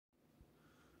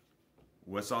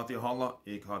Wesati Halla,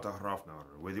 ik hata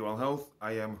Hrafnar. With you all health,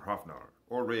 I am Hrafnar,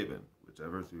 or Raven,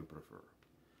 whichever you prefer.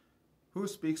 Who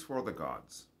speaks for the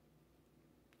gods?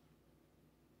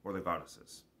 Or the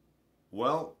goddesses?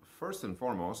 Well, first and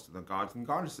foremost, the gods and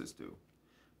goddesses do.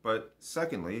 But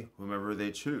secondly, whomever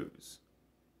they choose.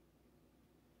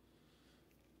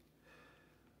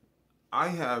 I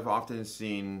have often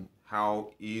seen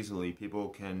how easily people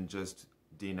can just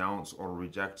denounce or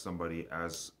reject somebody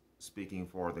as speaking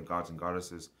for the gods and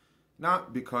goddesses,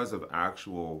 not because of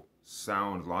actual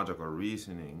sound logical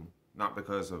reasoning, not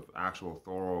because of actual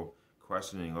thorough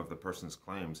questioning of the person's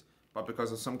claims, but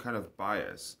because of some kind of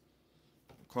bias,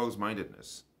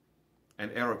 closed-mindedness,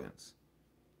 and arrogance.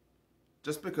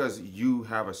 Just because you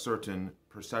have a certain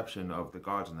perception of the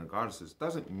gods and the goddesses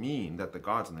doesn't mean that the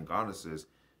gods and the goddesses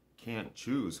can't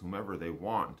choose whomever they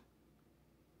want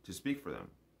to speak for them.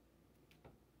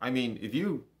 I mean, if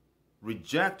you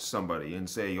reject somebody and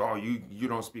say, oh, you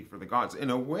don't speak for the gods, in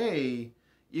a way,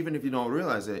 even if you don't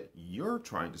realize it, you're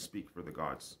trying to speak for the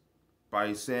gods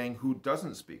by saying who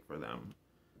doesn't speak for them.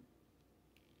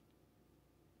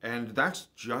 And that's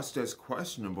just as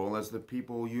questionable as the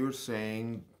people you're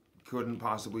saying couldn't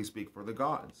possibly speak for the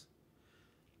gods.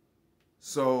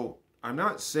 So I'm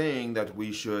not saying that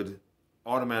we should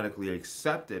automatically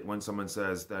accept it when someone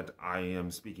says that I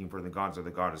am speaking for the gods or the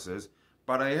goddesses,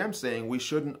 but I am saying we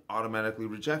shouldn't automatically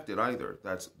reject it either.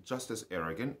 That's just as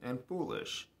arrogant and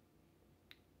foolish.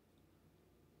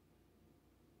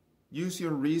 Use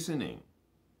your reasoning.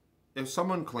 If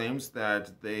someone claims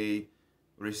that they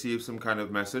receive some kind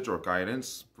of message or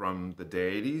guidance from the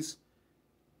deities,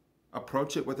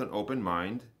 approach it with an open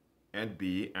mind and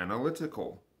be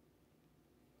analytical.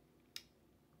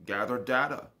 Gather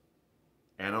data.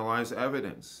 Analyze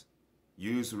evidence.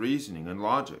 Use reasoning and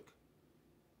logic.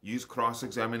 Use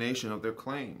cross-examination of their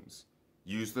claims.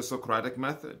 Use the Socratic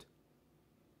method.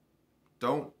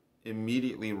 Don't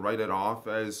immediately write it off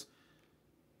as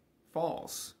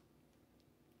false.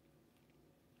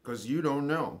 Because you don't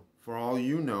know. For all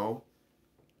you know,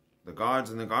 the gods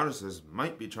and the goddesses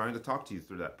might be trying to talk to you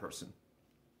through that person.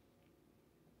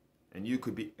 And you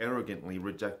could be arrogantly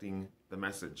rejecting the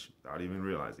message without even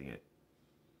realizing it.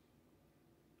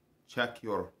 Check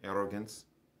your arrogance.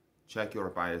 Check your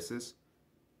biases.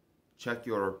 Check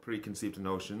your preconceived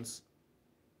notions.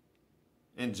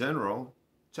 In general,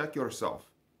 check yourself.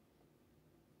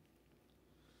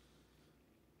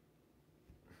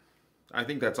 I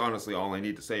think that's honestly all I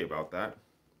need to say about that.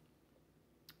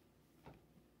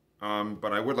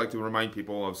 But I would like to remind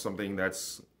people of something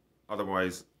that's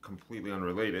otherwise completely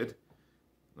unrelated.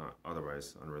 Not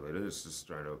otherwise unrelated, it's just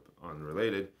straight up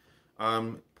unrelated.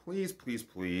 Please, please,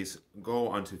 please go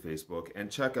onto Facebook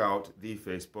and check out the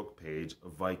Facebook page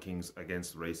Vikings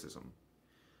Against Racism.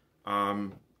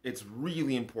 It's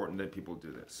really important that people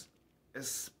do this,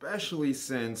 especially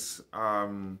since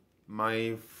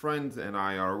my friend and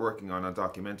I are working on a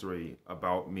documentary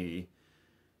about me,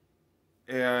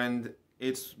 and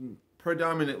it's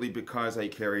predominantly because I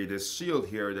carry this shield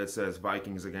here that says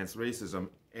Vikings Against Racism,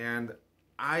 and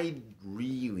I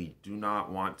really do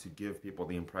not want to give people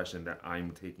the impression that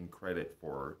I'm taking credit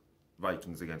for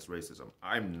Vikings Against Racism.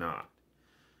 I'm not.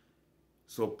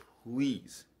 So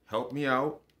please help me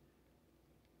out.